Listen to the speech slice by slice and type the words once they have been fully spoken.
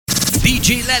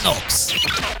DJ Lennox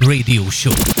Radio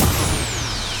Show.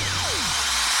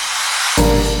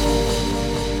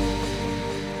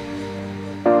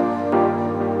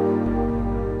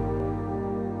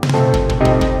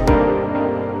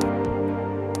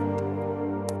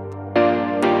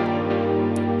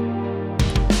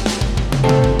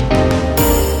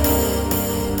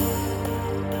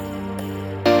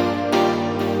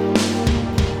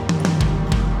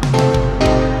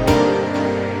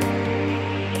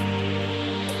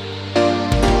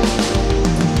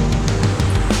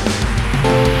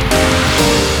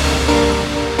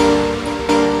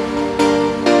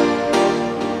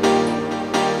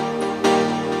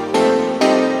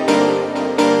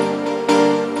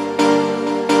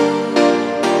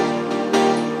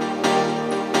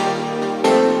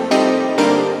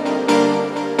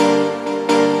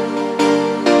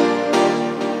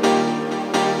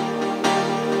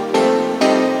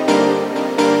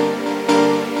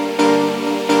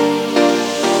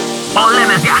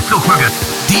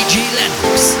 DJ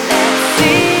Lennox.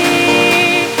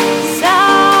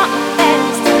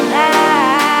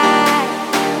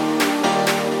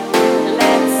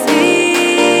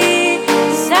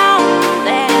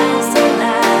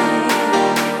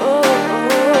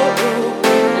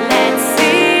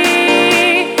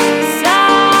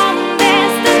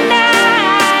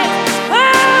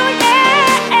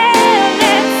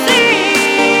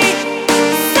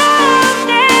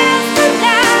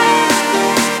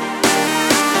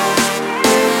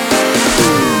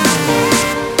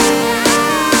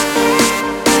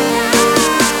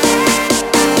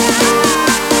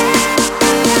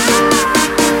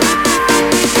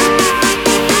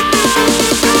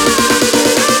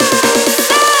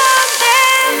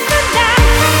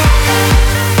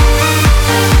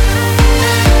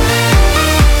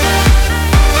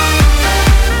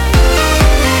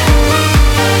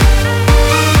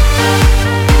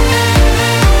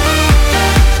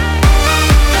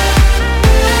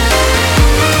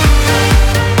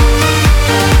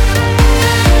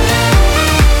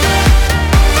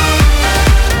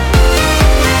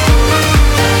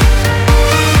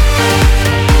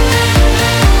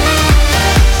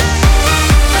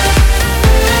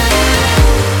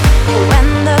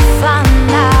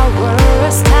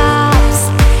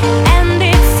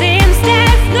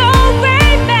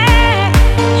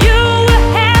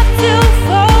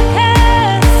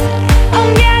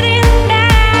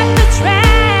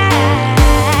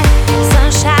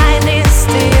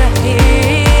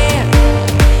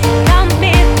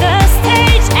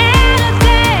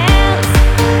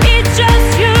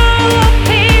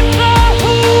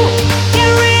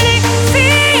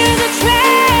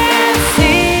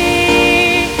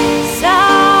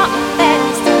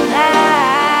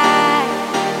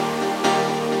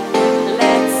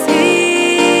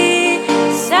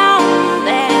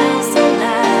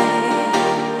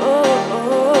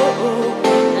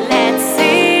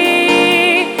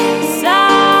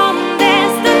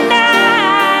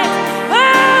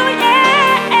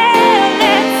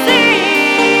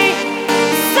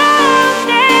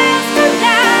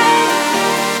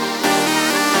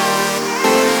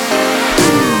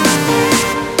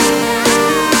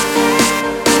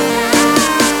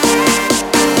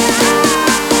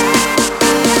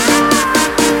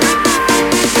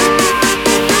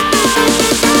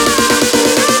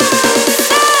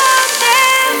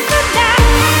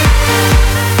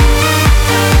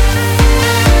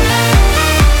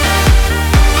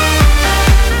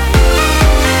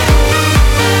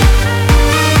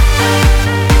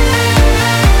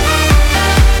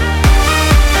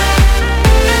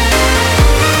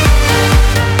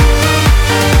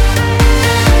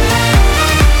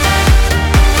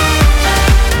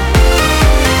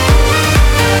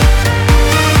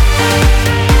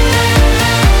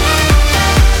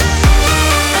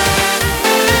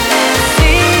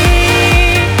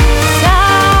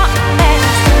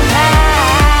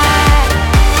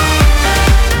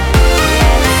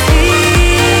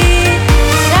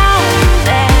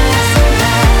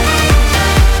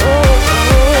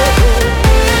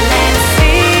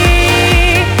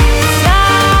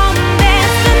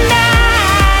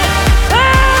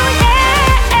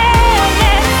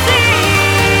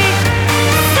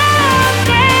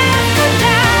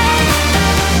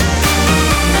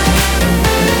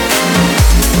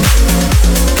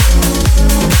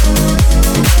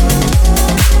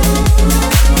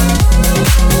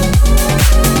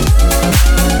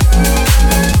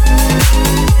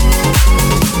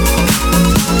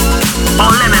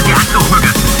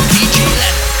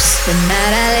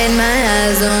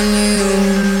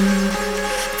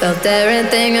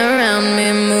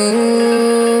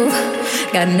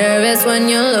 got nervous when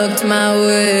you looked my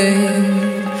way,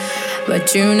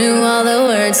 but you knew all the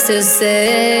words to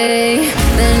say.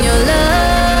 Then your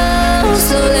love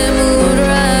slowly moved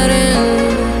right in.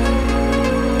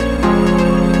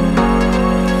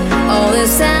 All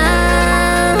this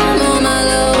time, oh my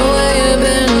love, where you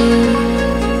been?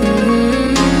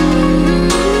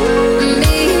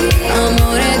 Me,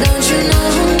 amore, don't you know?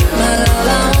 My love,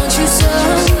 I want you so.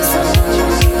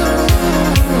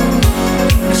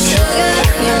 Sugar,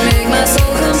 you make my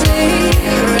soul complete.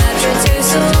 Rapture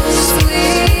tastes so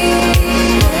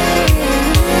sweet.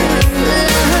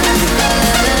 Love,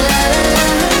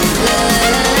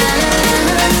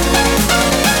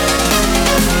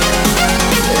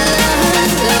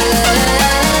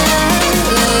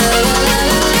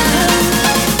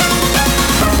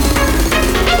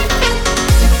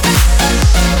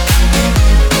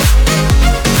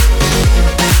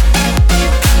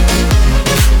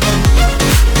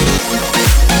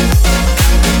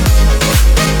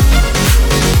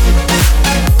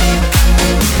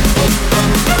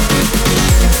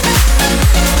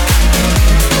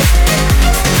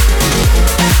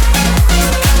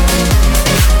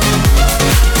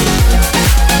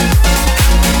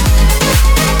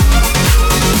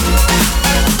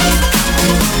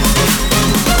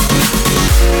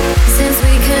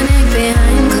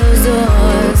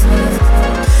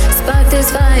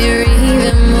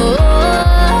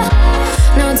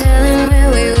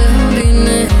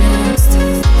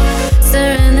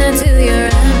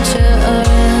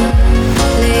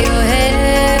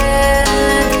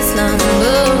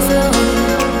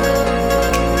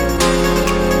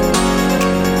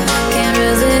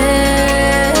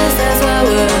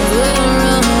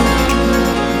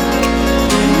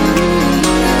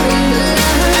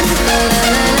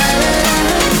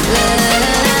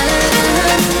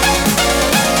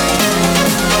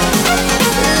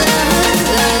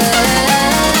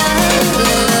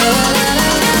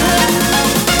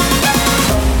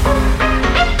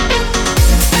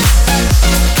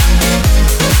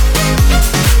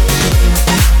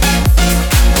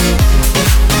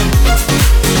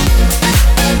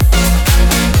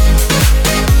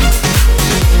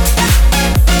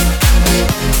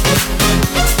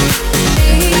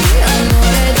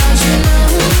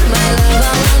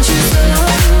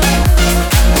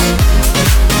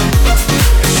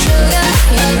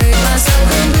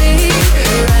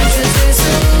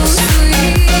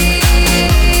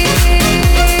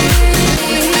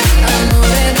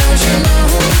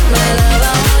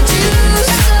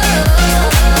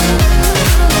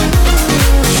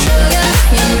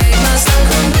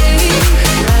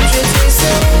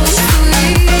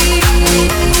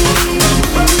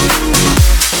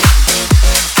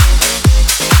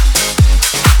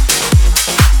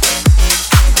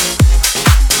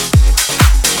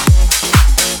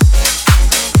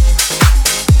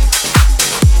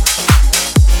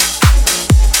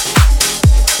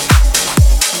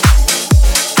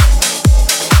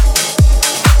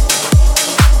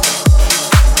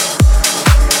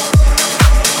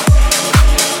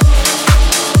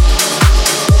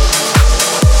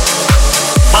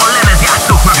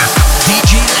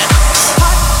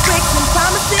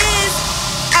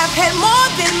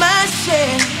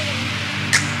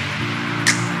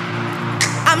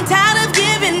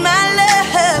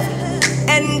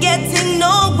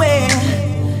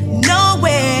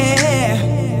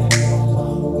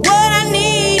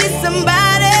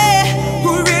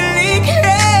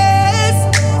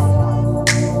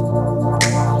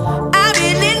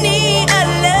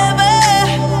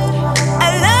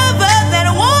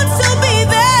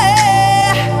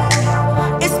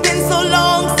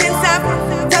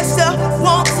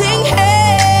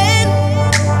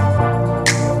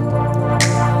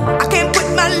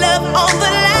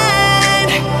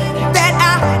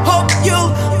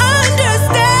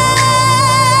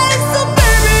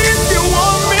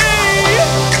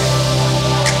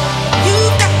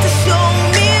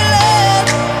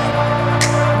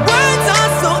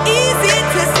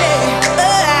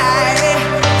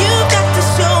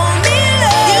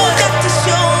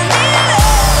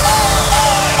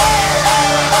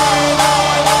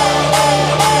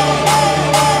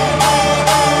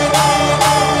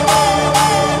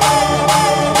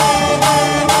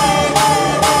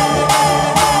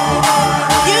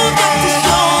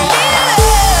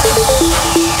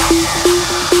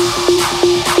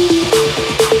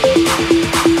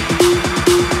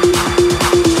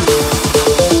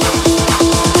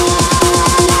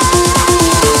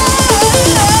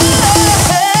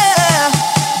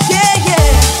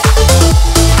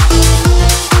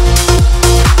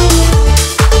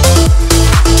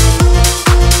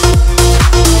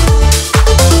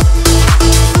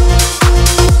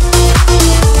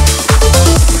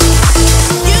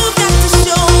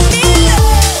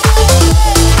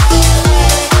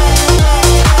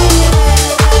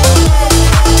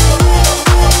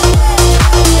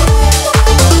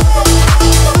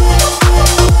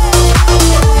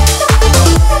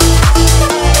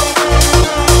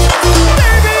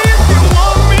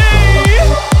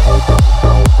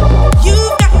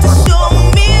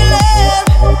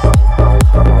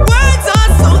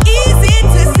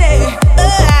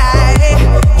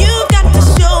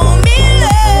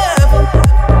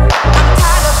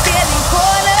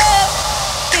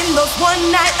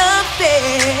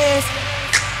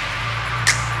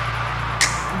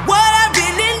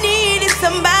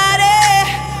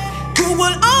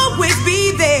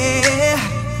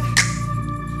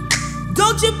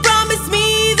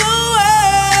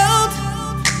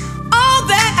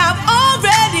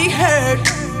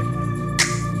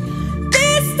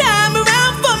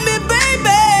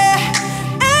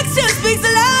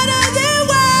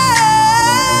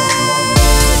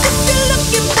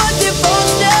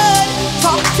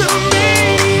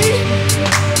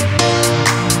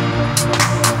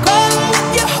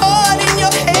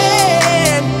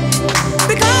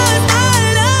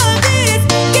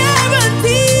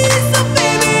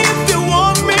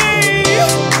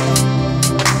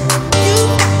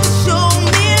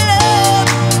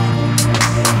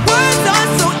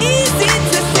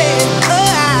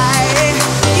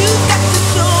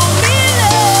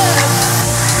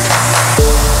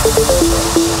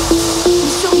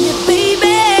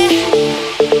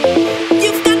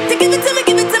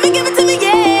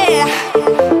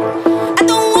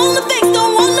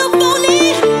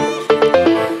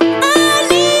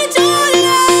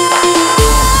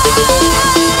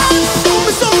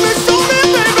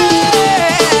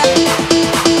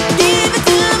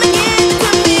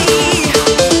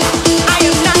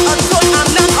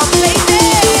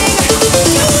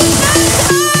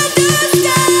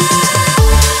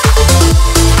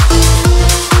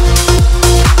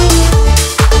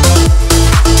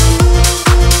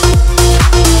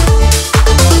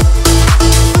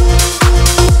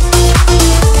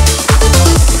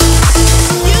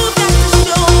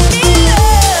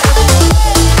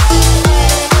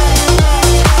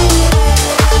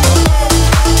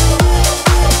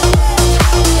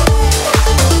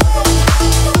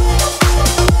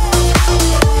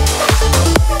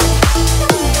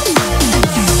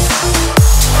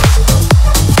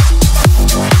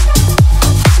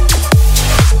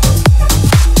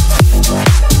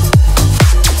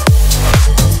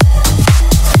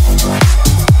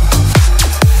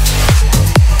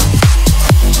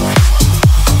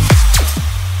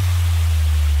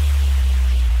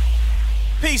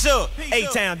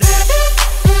 A-Town.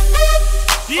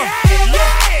 Yeah,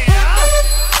 yeah.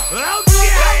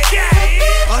 Okay.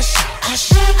 Hush,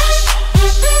 hush, hush.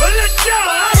 Let's go.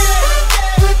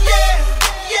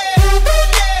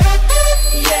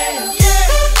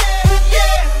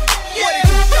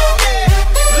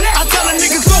 I tell a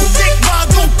nigga don't dick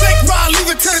ride, don't fake ride, leave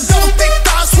it to the double thick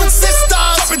thighs, switch sisters.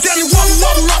 Up and down and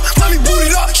wobble up, mommy boot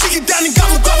it up, shake it down and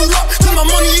gobble up. Till my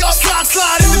money up,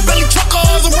 slide in the belly trucker,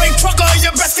 the rain trucker.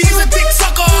 Your bestie's a dick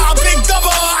sucker, a big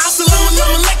double. I still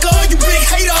love liquor, you big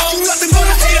hater, you nothing but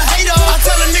a hater. I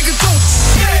tell a nigga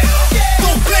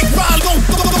don't fake ride, don't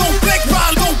fake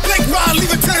ride, don't fake ride,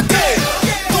 leave it to the dead.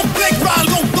 Don't fake ride,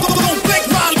 don't fake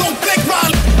ride, don't fake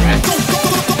ride.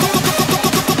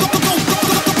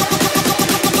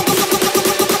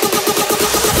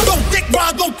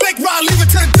 Don't fake ride, leave it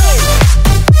to the door.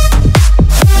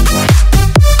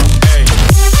 Hey.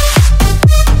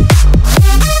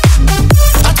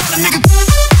 I tell a nigga.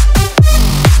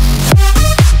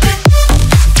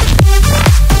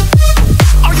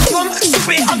 Are you dumb?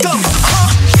 Stupid, I'm dumb.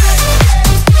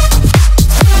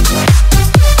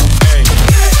 Hey.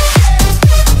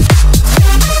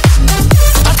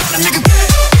 I tell a nigga.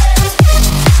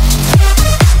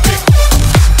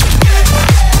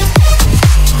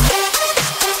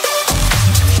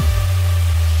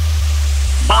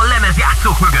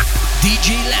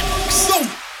 DJ Lennox. Don't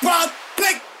ride,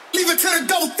 fake, leave it to the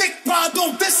double thick ride,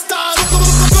 don't this style.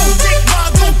 Don't dick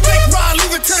ride, don't fake ride,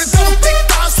 leave it to the double thick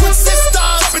thighs, switch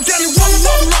sisters. Up and down and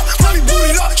wobble up, mommy boot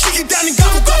it up, shake it down and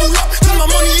gobble up. Till my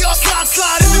money up,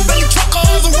 slide in the belly trucker,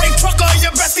 the rain trucker.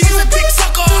 Your bestie's a dick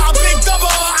sucker, a big double.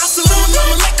 I still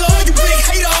love liquor, you big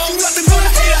hater, you nothing but a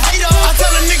hater. I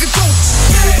tell a nigga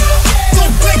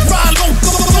don't fake ride, don't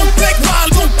fake ride,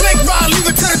 don't fake ride, leave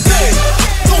it to the dead.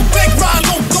 Don't fake ride,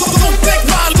 don't fake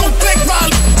ride, don't fake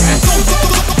ride.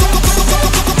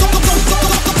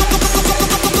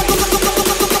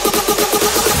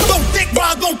 Don't fake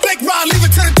ride, don't fake ride, leave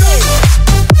it to the dead.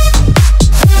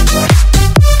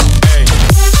 Hey.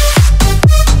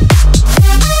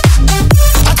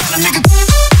 I tell a nigga.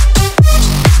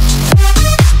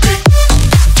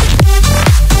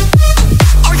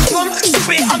 Are you dumb?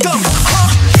 Stupid, I'm dumb.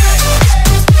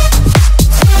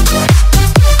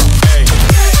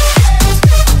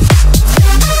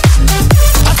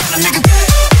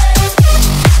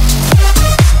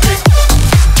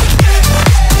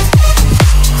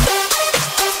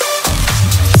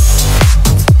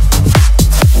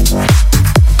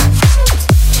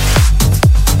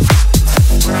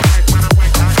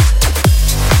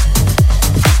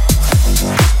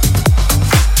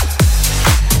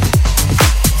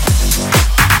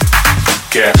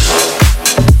 Yeah.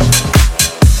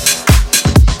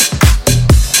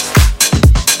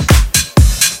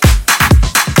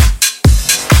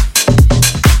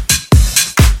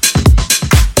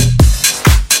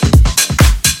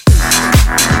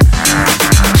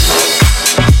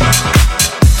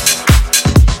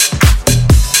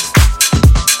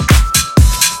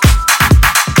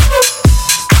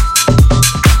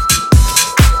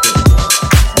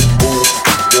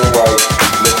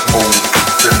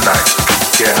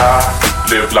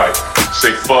 Live life,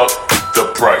 say fuck the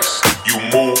price. You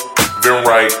moving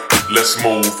right, let's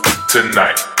move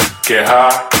tonight. Get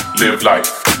high, live life,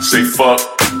 say fuck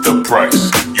the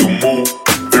price. You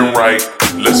moving right,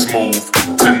 let's move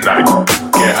tonight.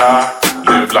 Get high,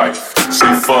 live life,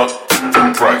 say fuck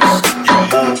the price. You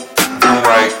moving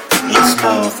right, let's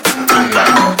move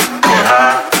tonight. Get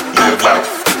high, live life,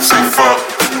 say fuck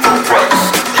the price.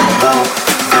 You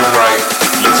moving right,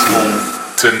 let's move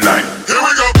tonight. Here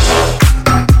we go.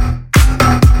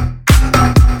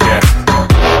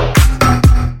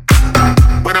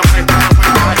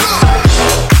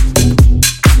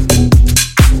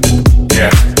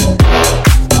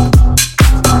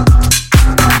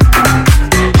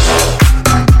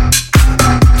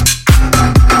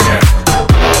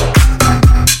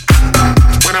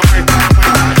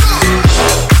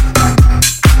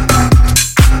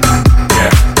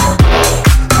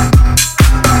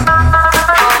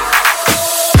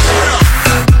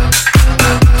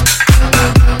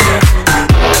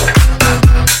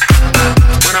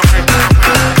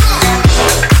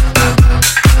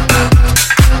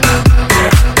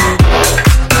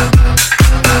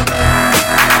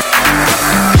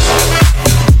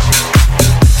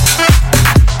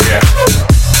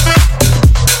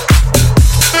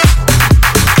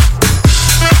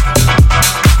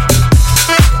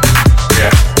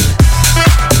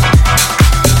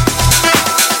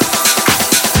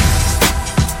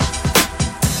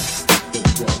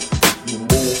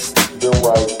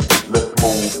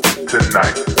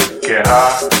 Tonight, get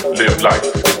high, live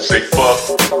life. say fuck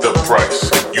the price.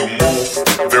 You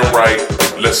moving right,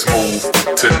 let's move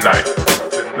tonight.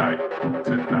 Tonight,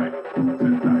 tonight,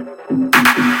 tonight.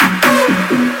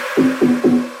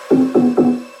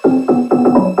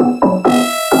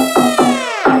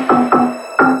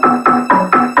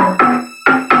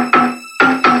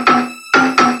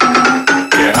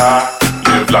 Get high,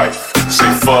 live life,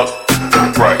 say fuck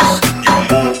the price. You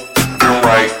moving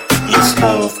right, let's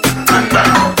move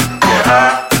tonight. Get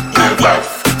high, live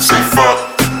life, say fuck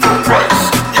the price.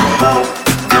 You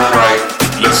moving right,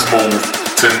 let's move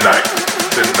tonight.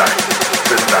 Tonight,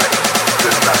 tonight,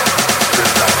 tonight,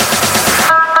 tonight.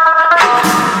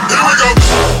 Here we go.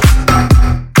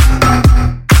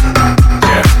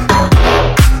 Yeah.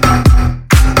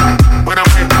 When I'm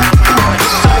with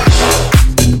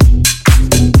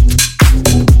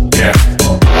yeah.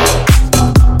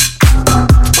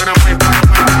 When I'm with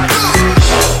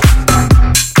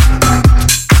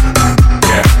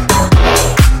yeah.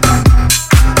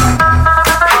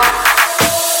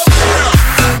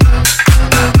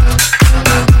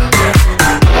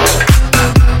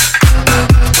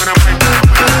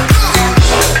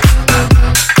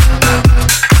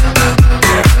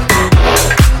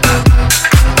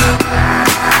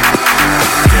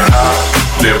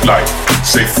 Live life,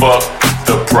 say fuck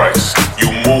the price. You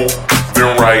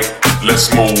moving right,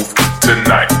 let's move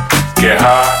tonight. Get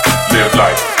high, live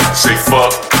life, say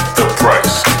fuck the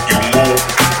price. You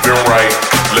moving right,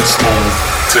 let's move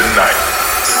tonight.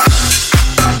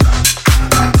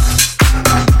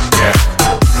 Yeah.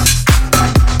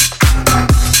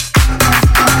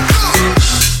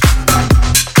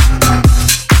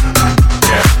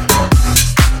 Yeah.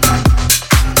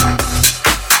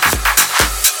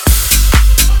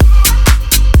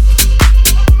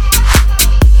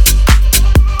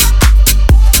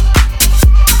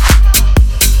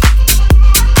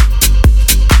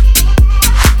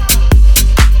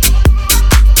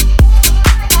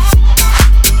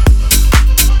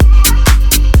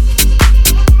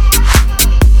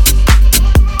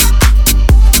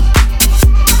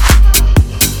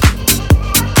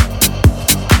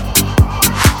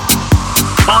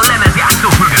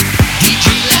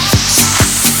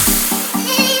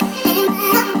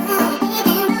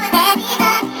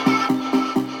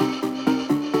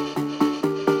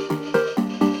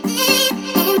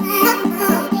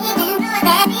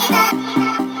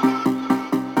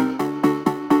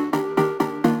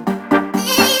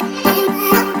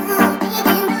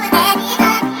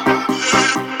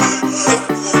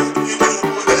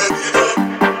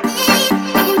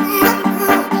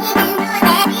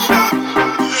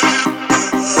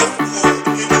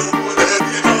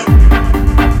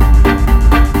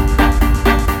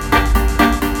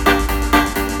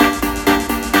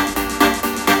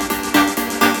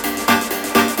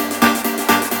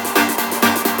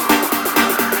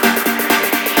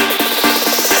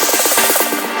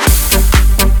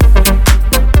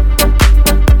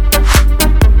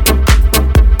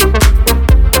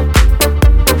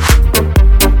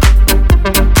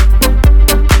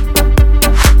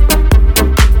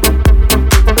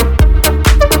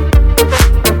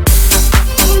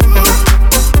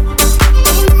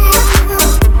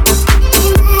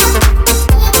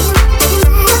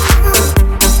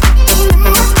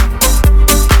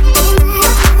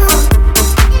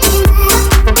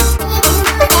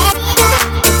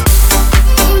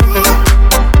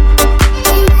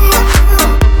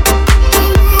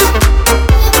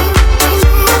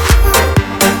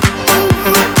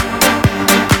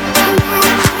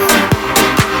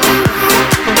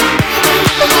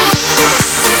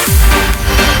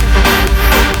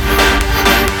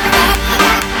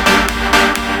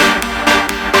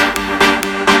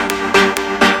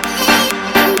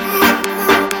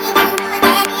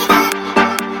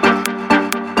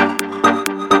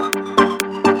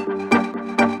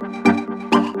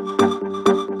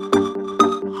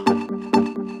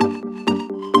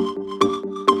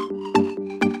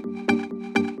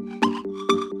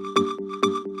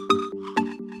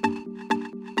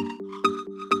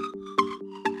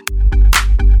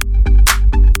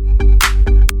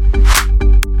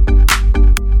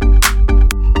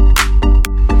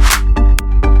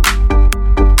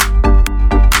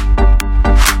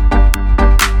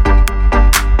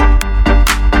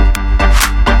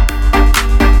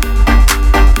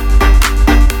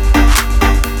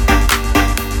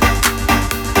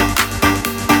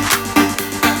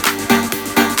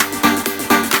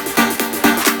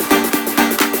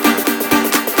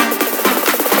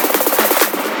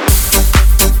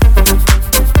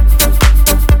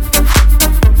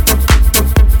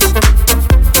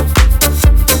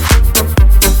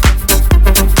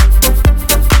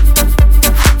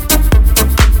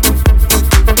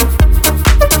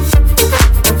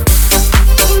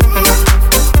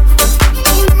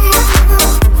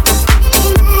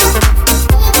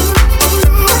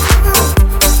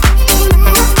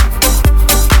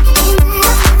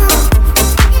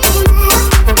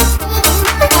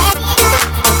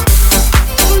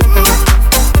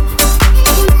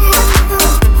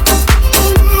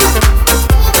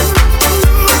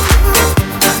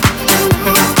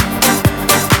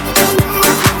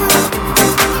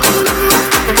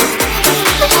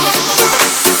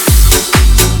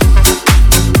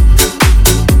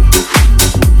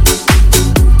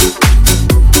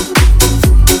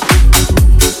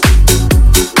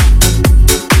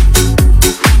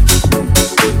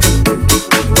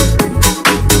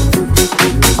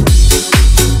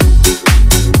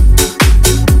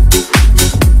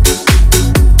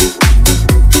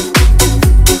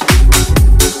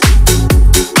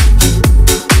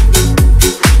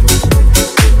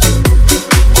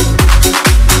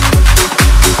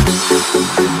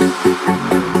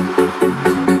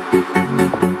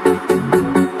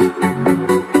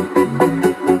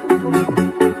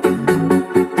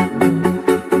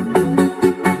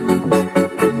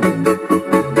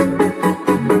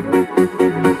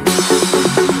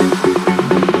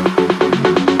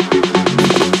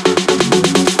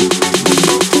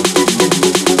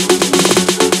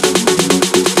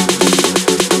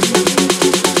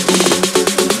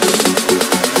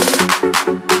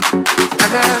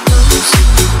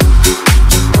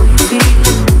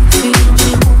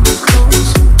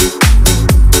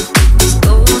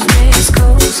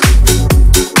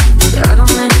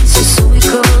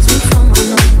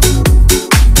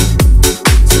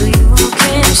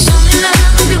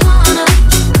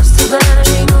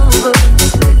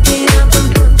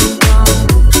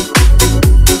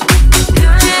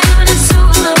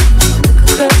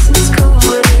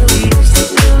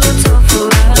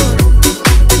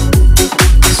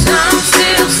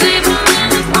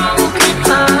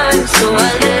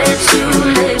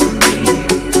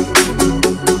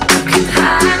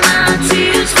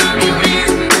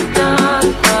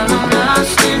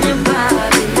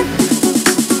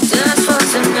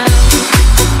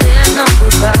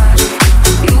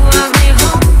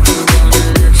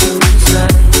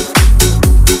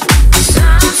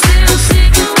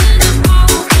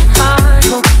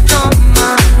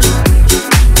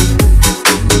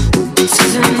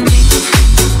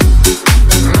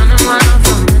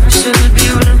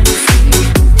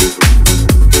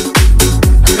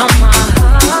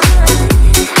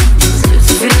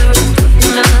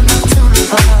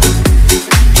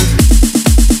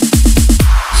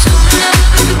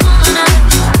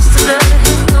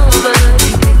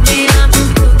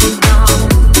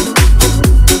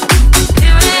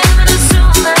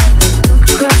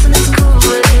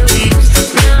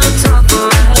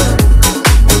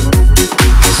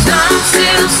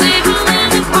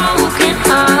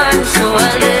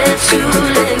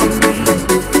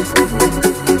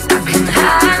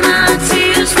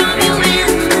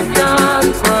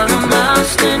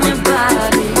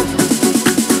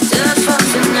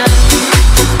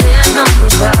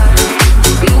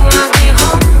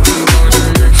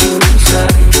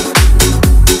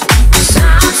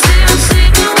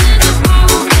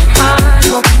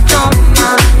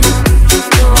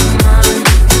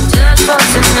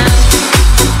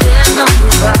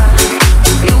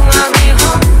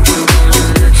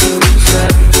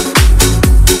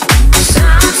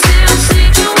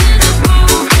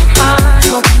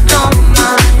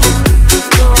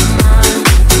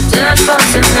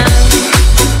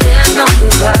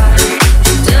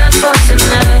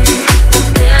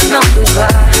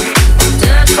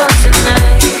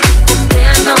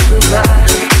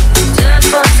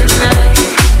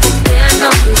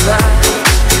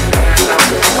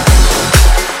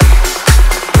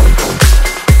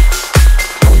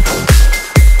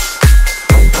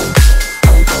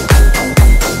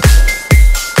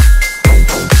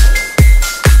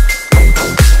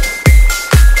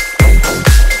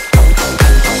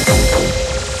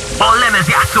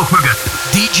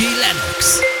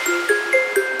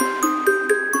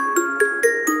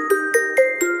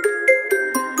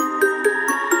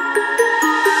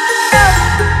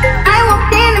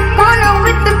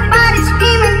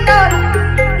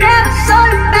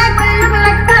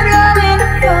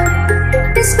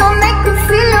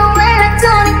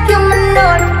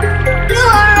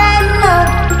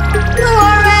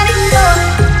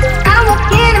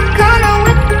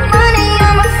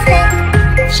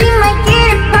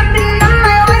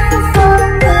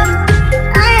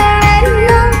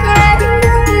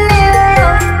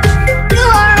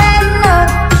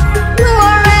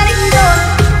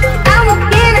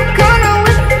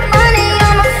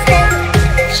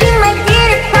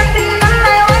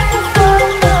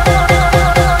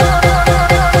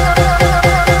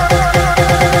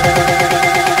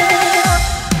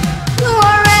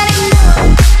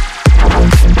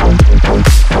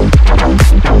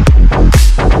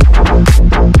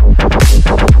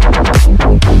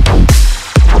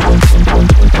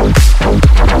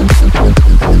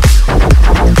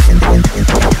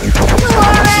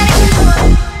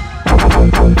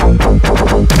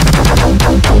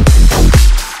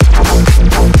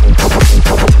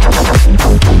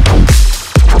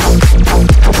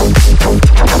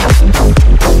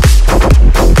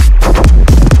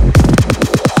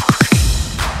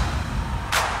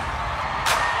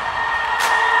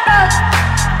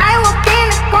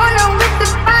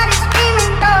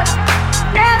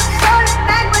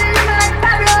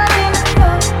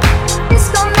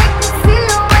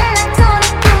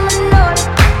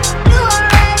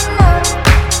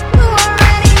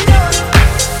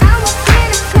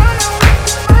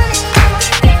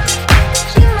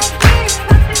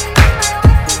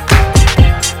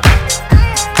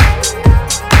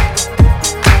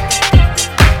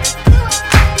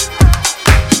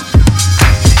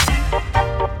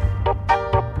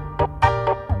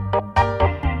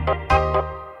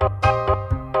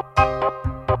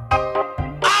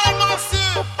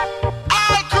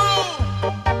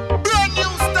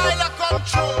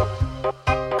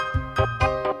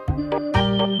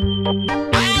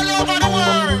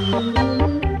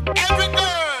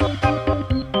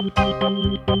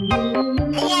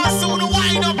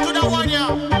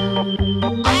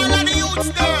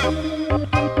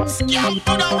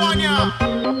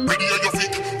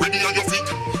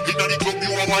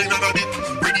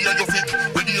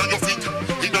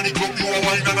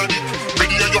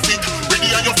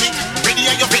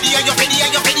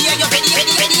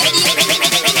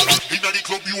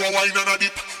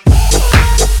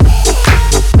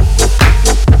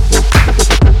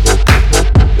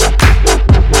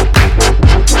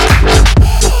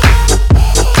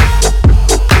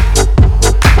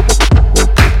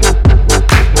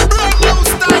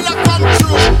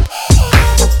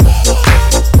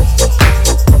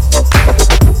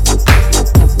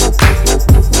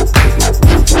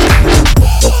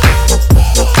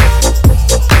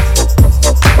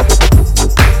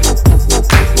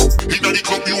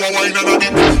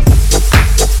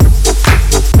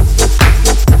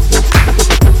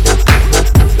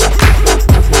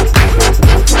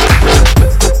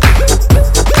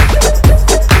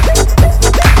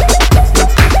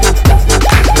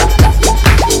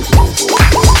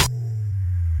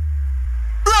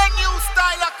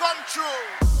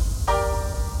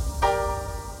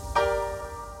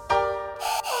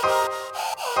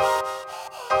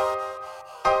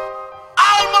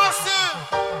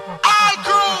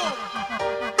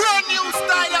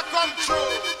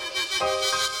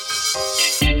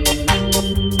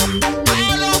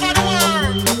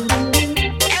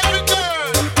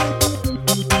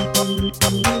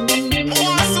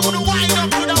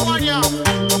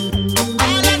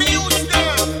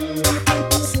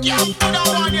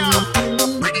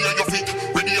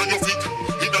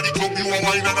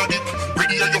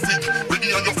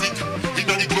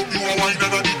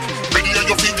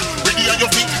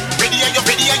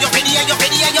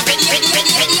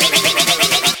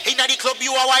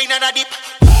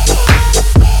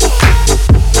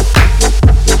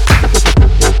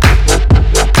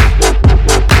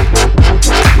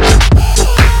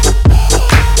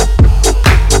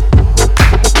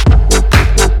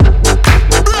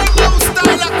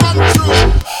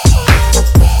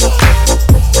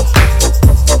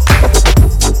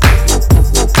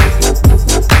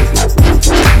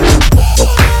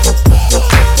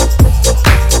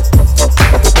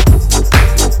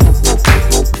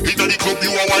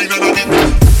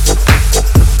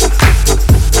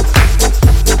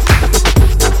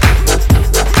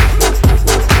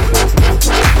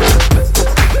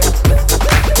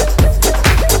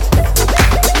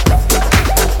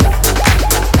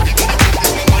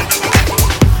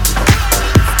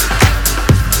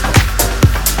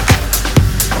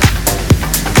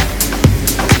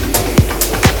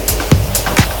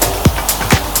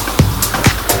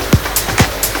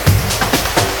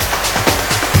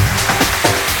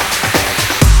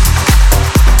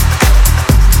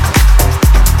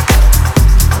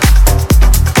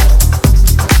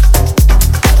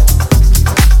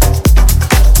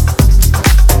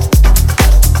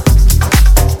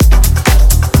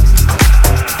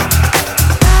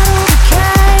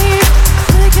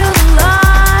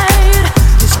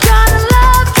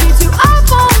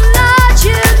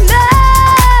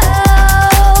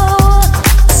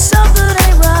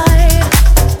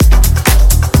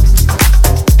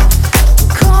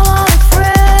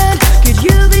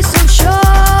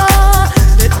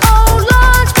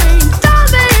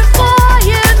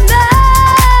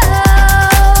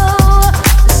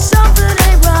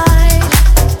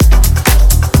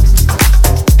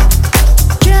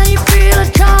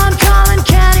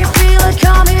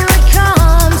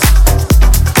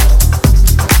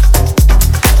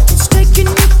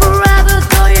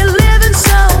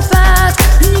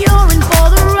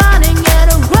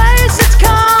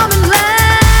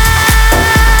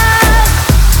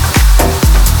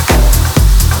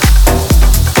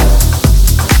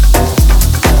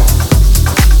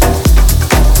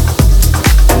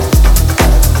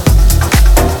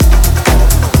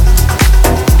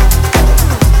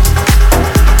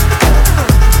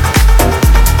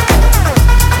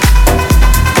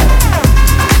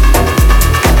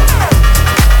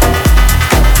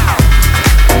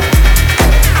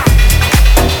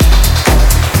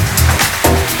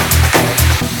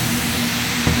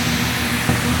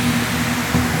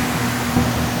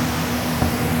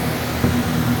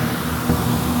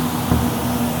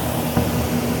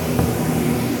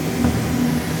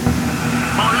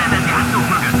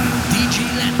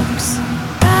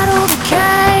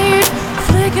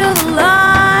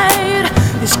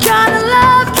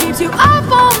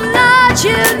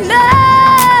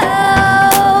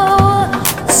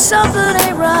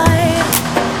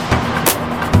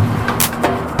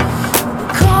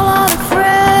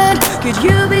 could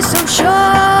you be so sure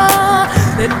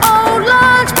that old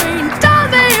lines been done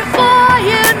before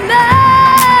you know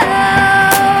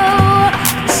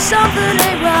something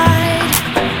ain't right?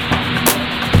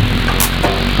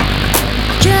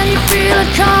 Can you feel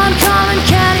it coming?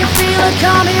 Can you feel it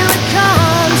coming? Here it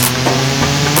comes.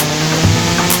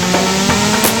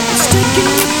 It's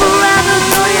taking you forever,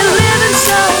 though you're living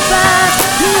so fast.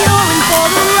 You're in for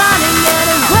the running, and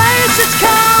it waits, it's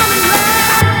coming last.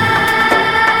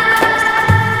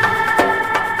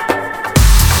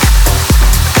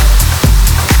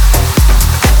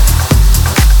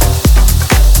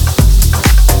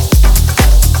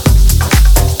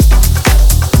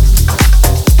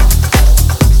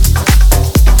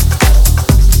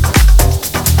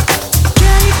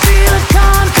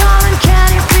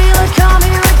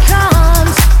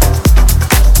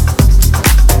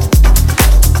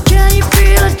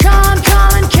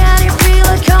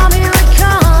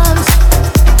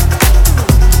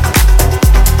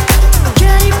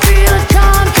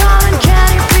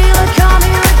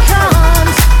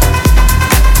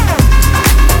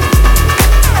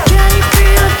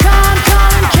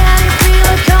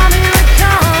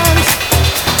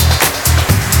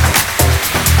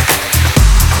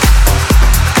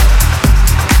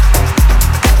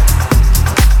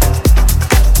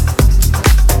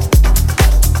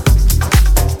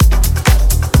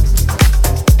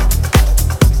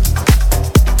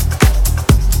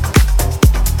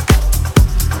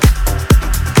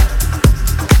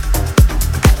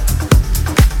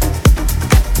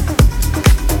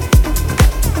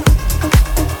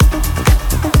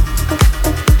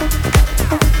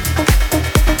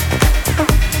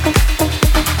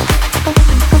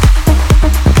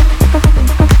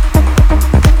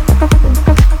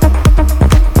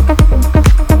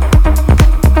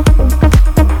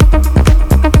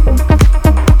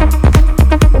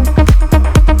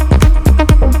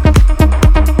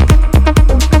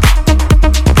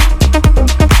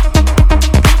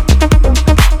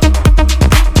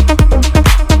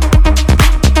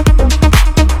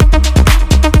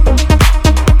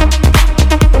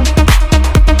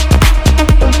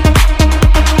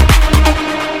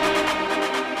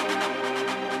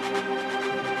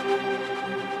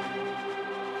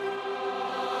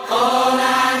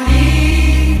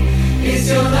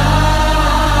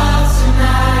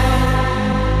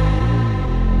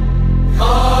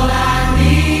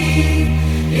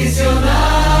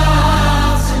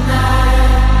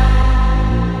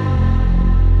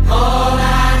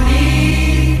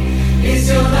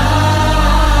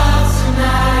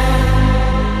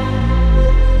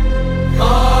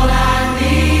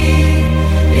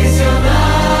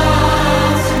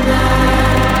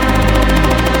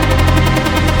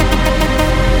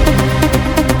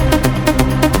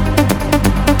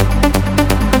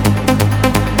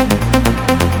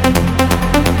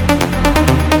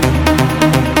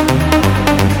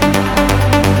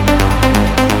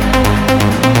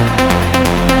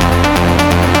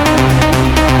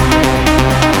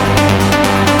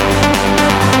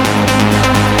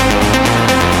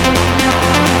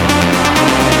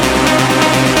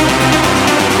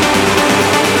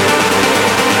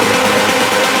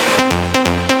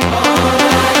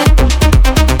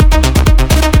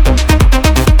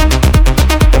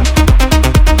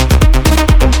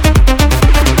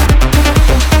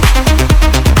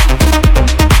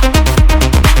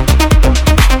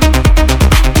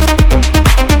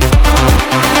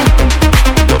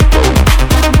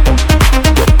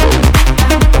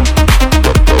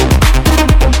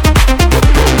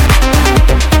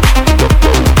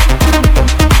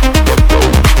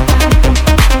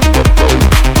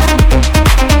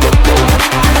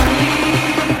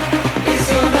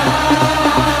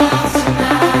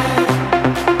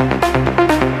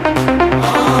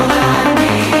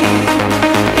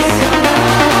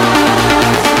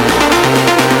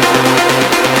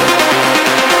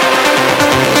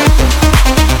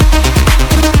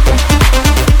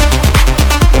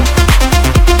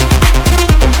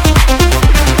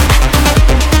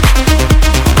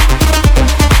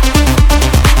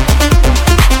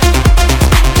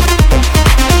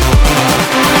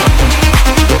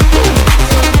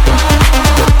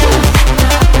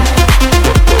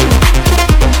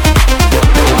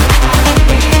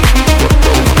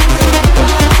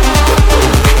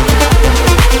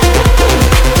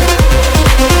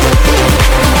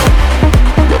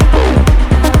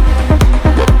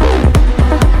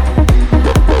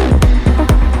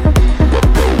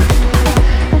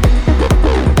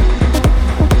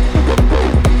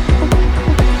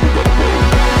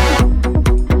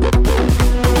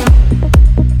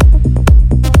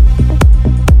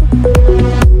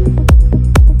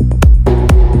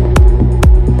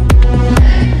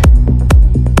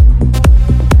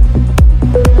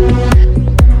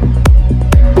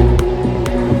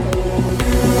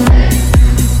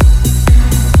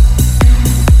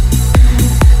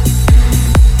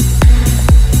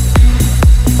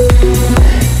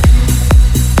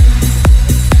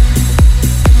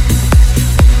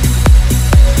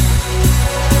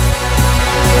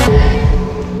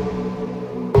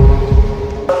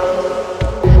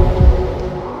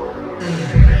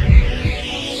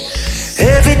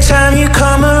 time you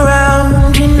come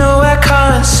around, you know I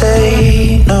can't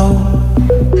say no.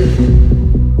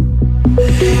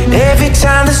 Every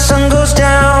time the sun goes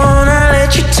down, I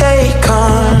let you take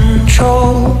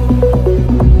control.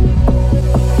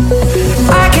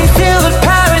 I can feel the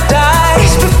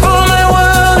paradise before my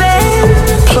world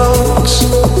implodes.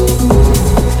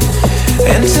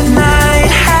 And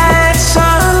tonight had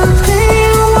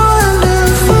something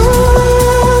wonderful.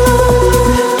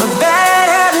 My bad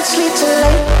habits lead to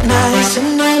late nights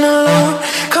and then alone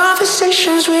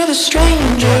conversations with a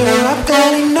stranger I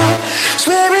barely know.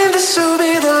 Swearing this will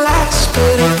be the last,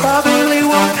 but it probably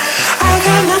won't. I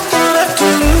got nothing left to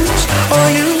lose or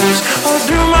use, or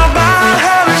do my bad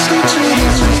habits lead to you.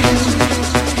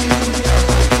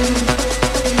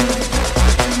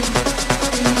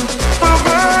 My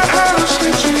bad habits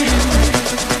lead to you.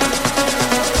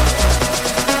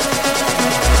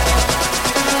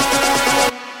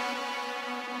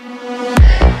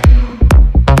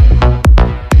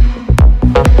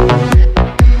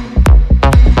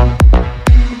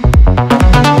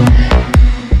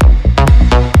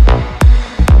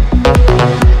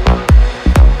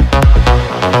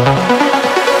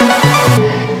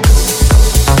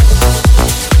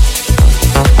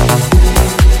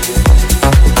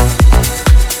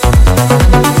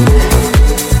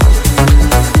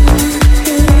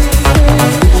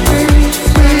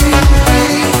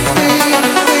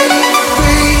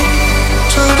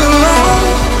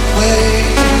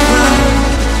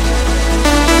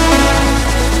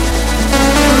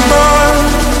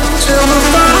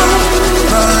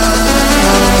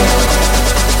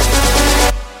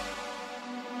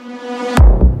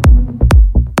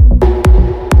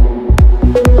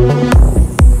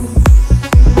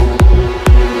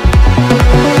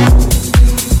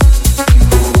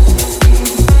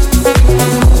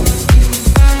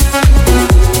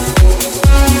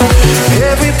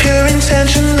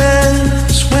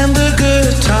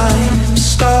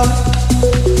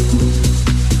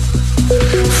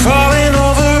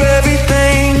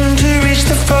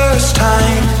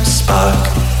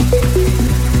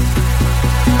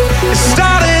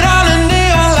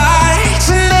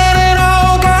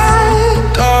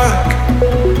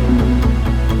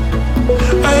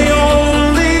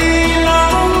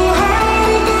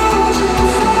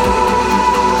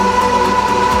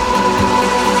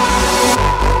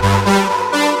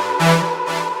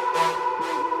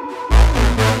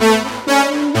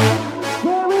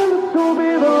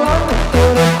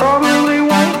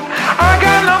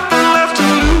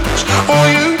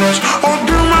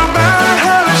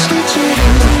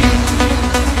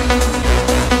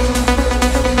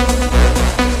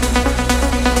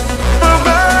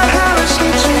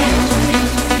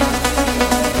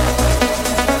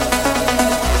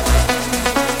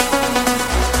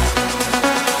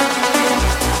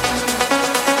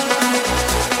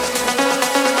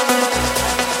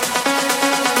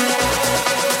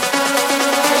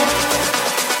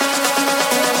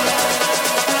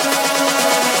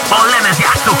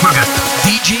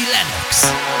 DJ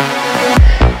Lennox.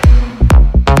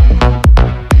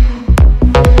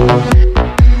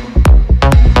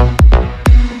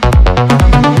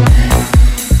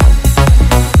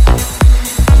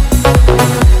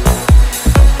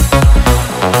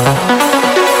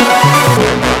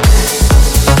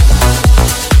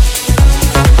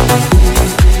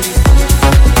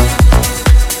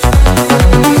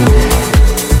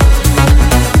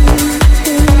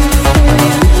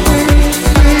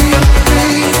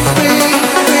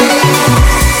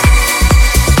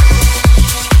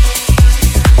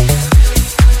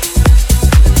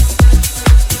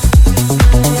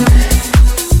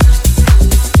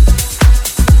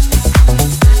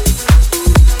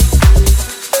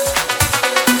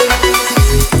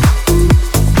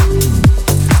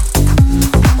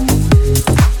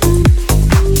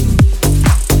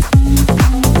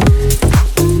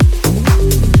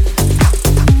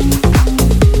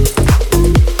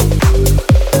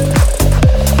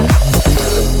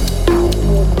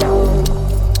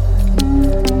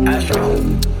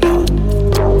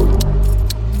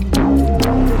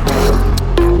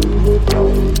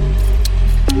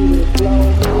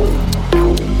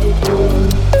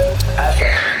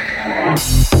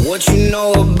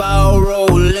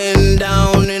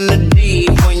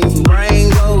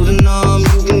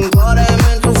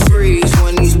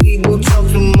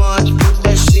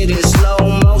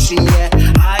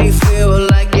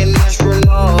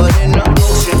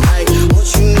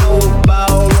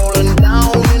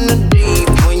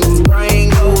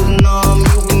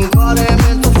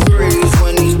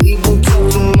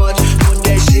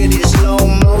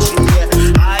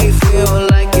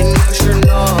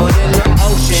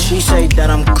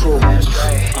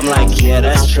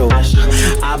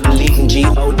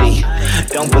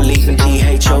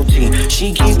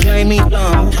 she keep playing me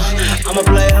dumb. I'ma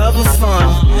play her for fun.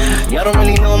 Y'all don't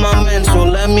really know my mental.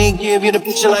 Let me give you the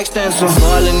picture like stencil.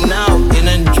 Falling out in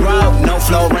a drought. No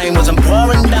flow, rain wasn't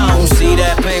pouring down. See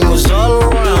that pain was all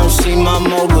around. See my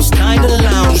mode was kinda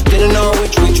lounge. Didn't know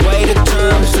which way to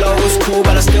turn. Slow was cool,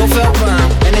 but I still felt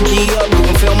burned. Energy up, you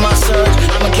can feel my surge.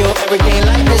 I'ma kill everything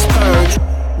like this purge.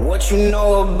 What you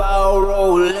know about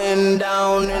rolling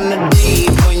down in the deep?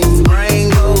 When your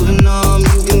brain goes numb,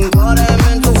 you can call that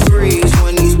mental freeze.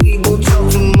 When these people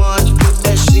talk too much, put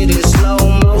that shit in slow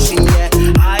motion. Yeah,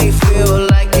 I feel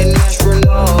like an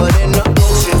astronaut in the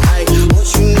ocean. Ay, what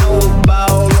you know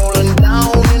about rolling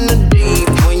down in the deep?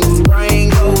 When your brain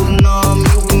goes numb,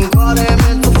 you can call that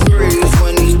mental freeze.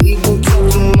 When these people talk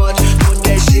too much, put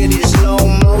that shit in slow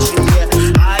motion. Yeah,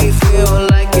 I feel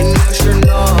like an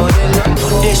astronaut in the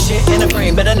ocean. This shit in a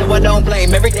frame, but I know I don't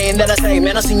blame everything that I say.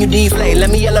 Man, I seen you deflate. Let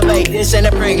me elevate. This ain't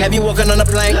a prank. Have you walking on a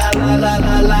plane? La la la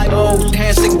la la. Both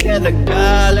hands together,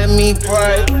 God, let me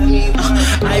pray.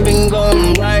 I've been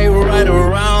going right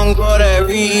around, got that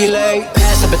relay.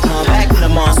 Pass the baton, back to the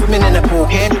mall, swimming in the pool,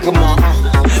 can't drink 'em all.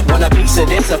 Want a piece of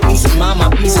this, a piece of mine, my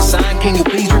piece of sign. Can you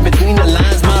please read between the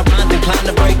lines? My rhymes inclined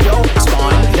to break your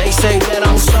spine. They say that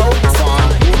I'm so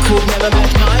fine. You could never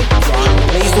match my grind.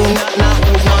 Please do not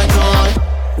waste my time.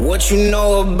 What you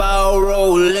know about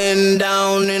rolling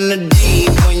down in the deep?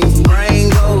 When your brain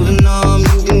goes numb,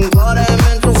 you can call that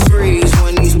mental freeze.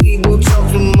 When these people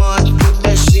talk too much, put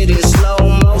that shit in slow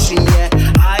motion. Yeah,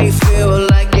 I feel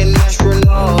like an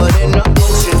astronaut in the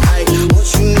ocean. Ay, what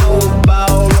you know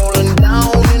about rolling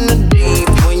down in the deep?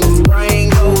 When your brain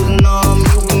goes numb,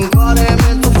 you can call that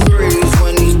mental freeze.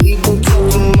 When these people talk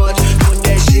too much, put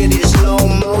that shit in slow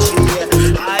motion.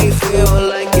 Yeah, I feel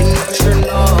like an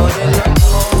astronaut in the ocean.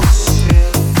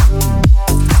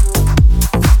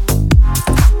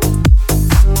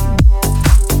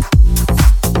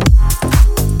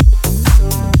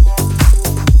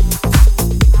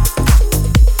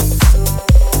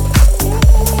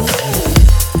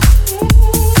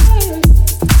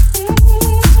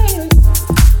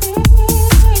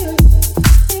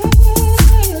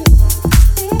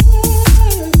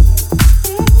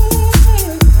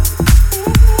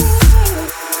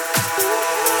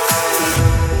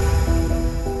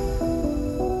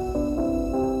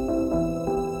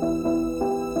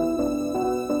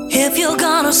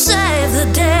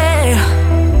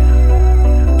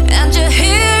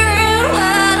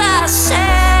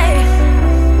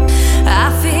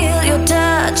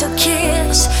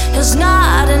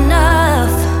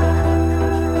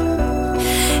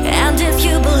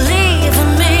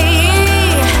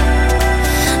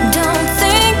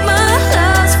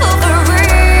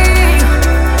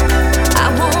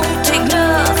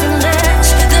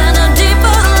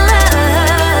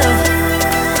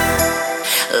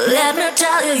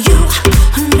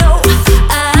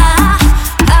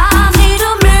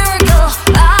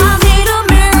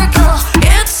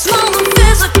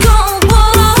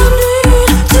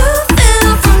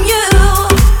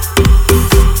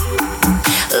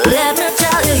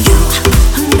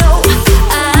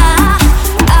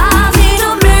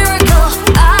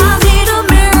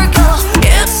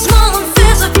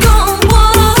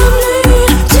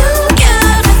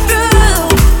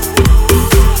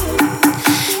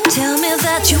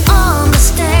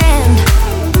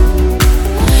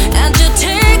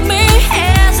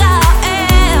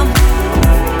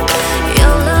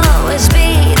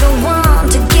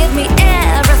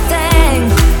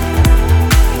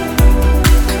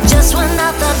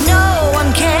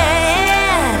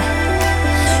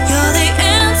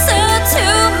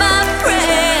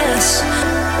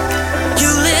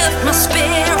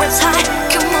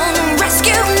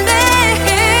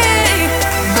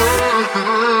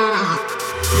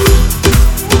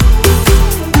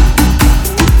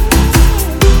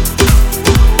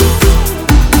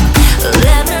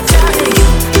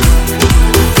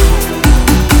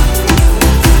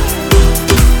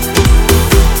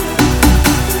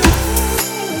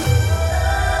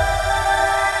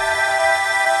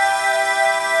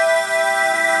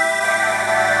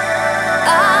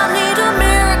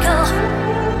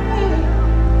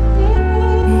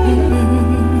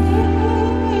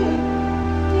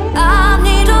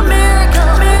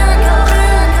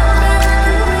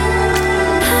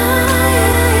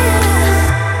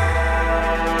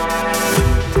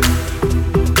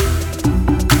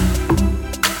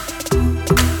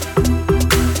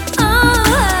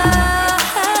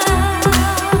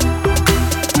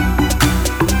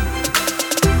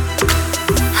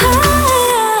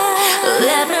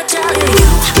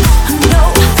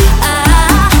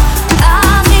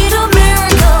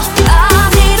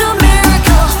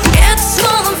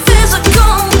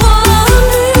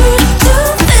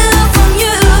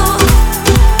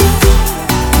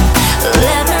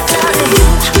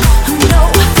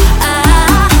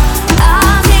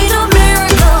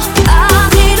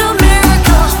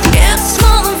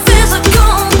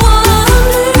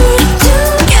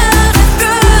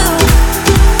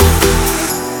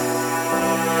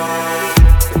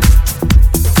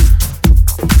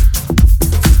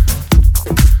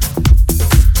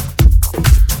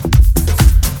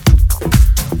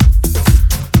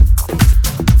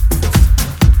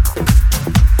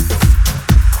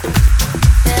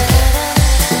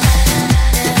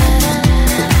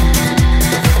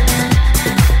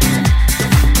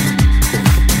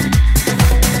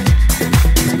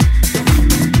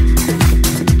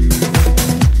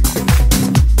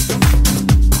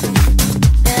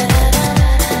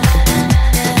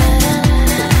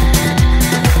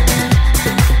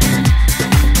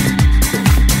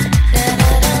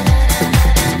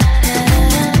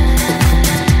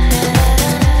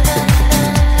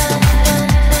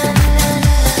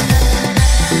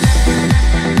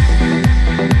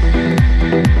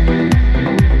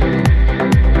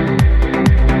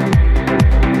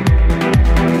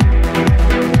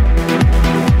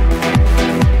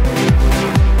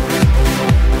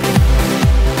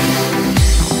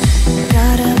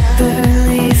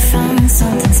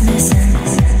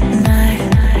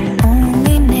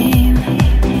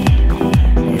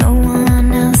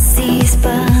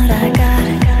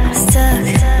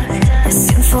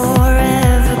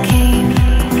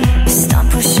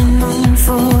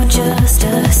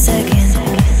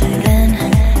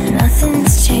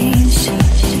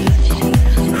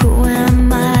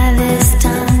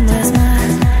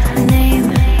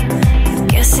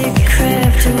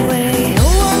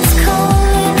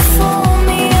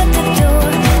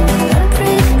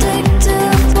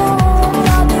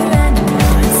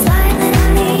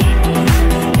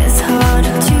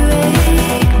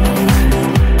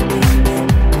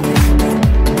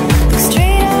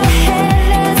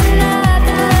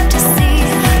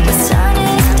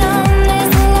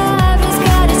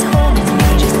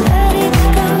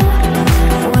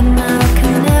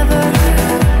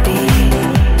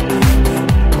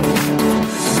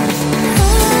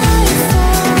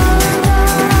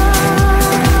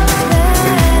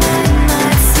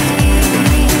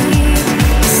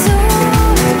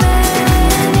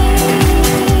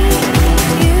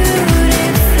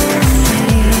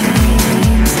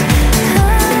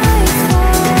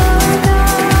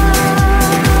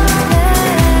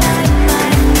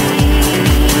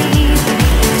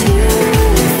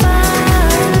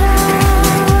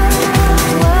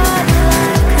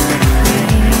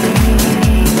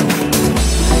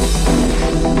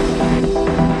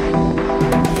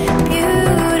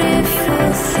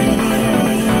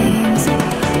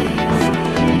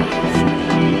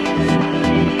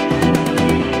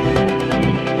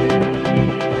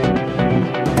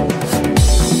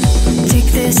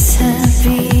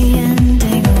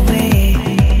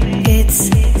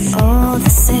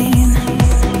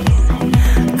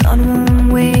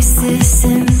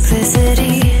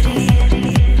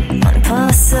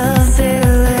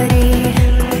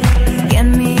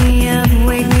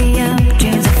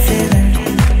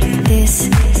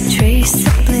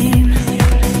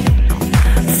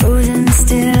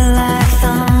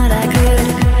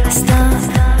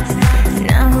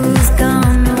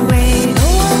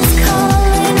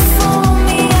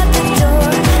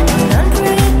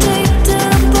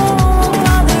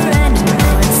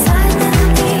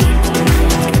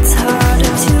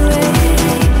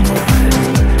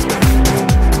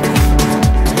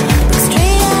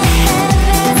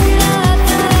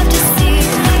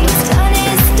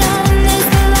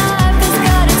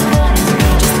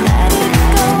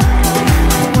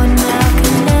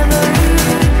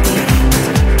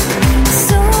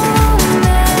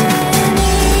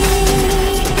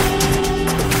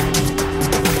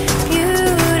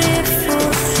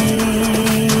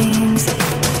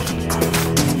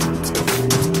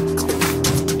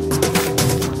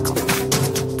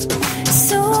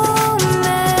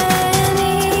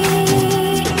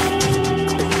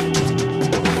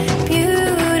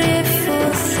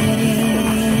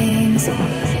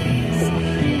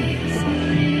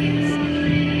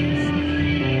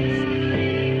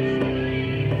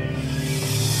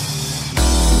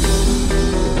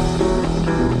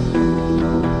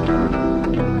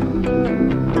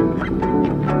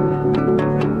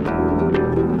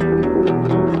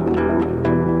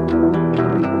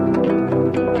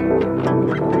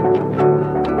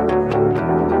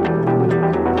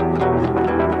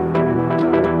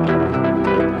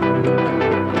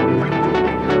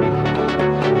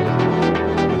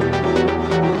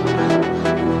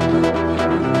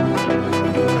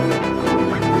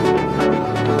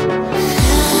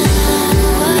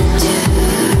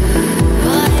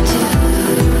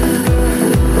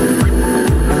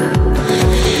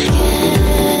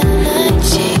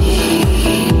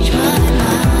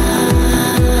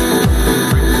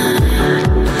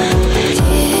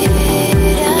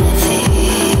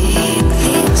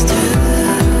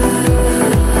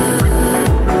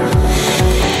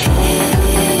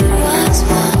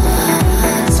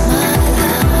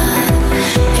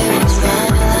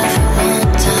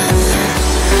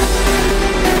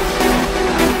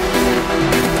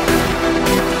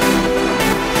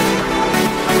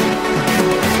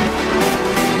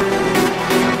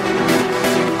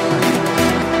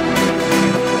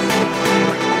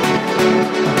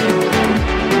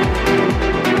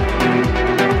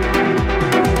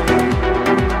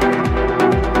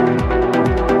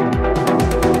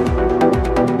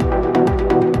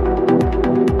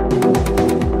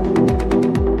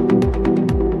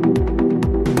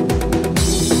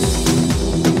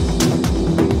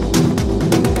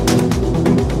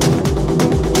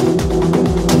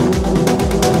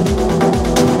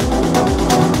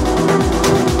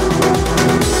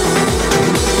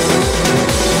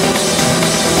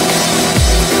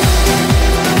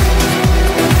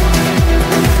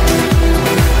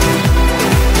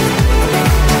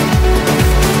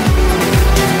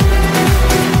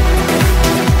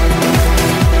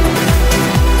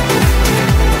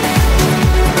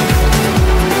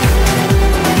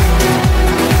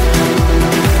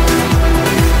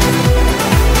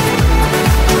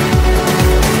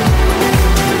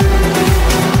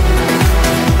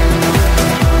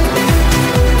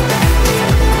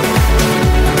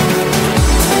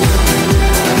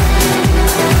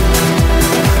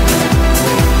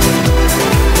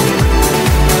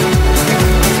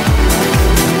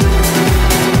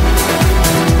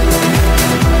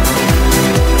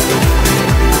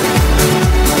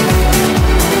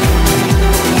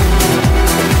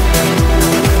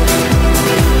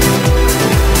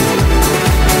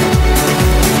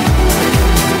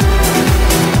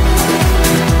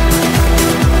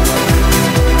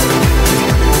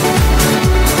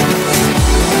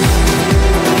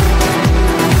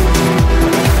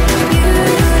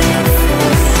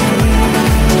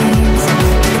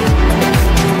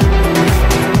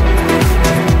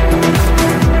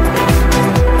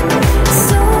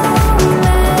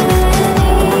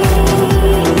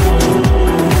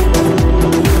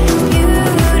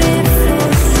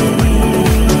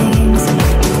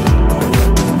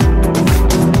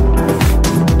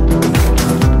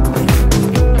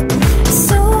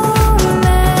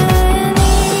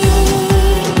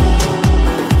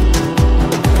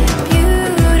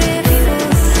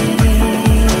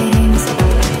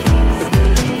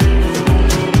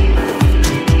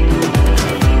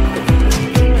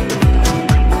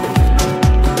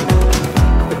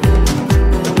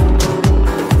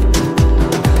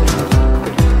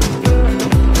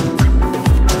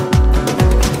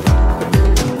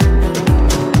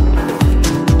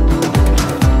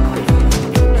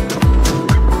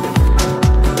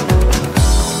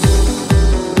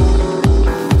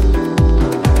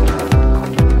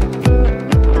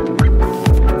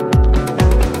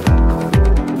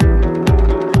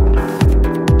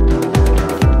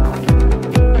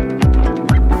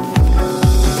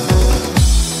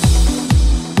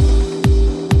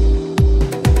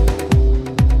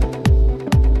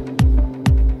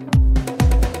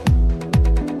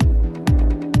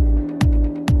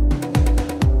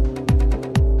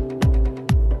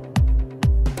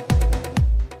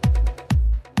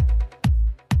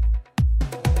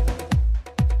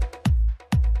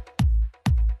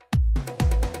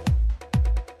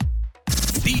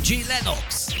 DJ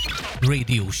Lennox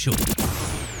Radio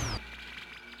Show.